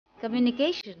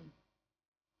Communication.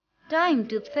 Time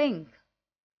to think.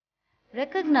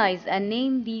 Recognize and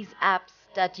name these apps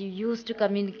that you use to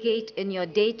communicate in your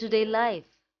day-to-day life.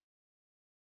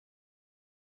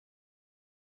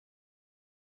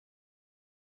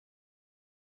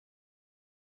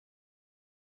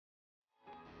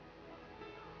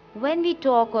 When we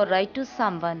talk or write to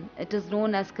someone, it is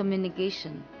known as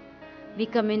communication. We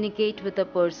communicate with a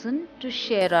person to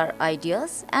share our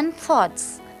ideas and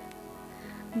thoughts.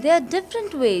 There are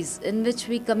different ways in which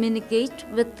we communicate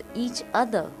with each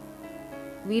other.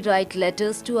 We write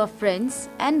letters to our friends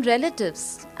and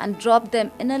relatives and drop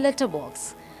them in a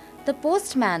letterbox. The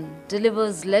postman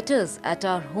delivers letters at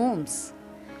our homes.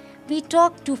 We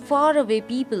talk to faraway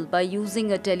people by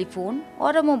using a telephone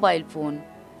or a mobile phone.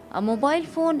 A mobile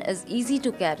phone is easy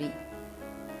to carry.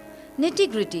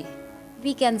 Nitty-gritty.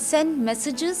 We can send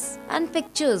messages and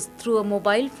pictures through a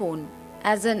mobile phone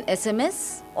as an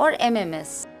SMS or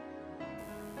MMS.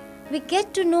 We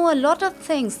get to know a lot of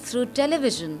things through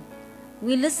television.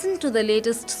 We listen to the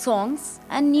latest songs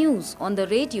and news on the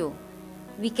radio.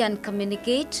 We can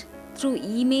communicate through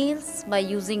emails by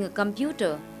using a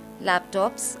computer.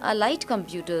 Laptops are light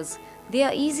computers. They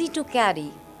are easy to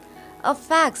carry. A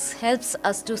fax helps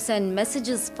us to send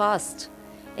messages fast.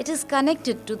 It is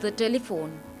connected to the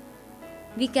telephone.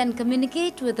 We can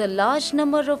communicate with a large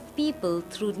number of people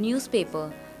through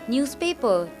newspaper.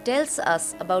 Newspaper tells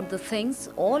us about the things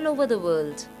all over the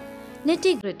world.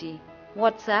 Nitty-gritty.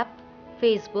 WhatsApp,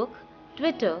 Facebook,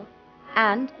 Twitter,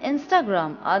 and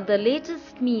Instagram are the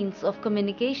latest means of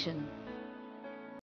communication.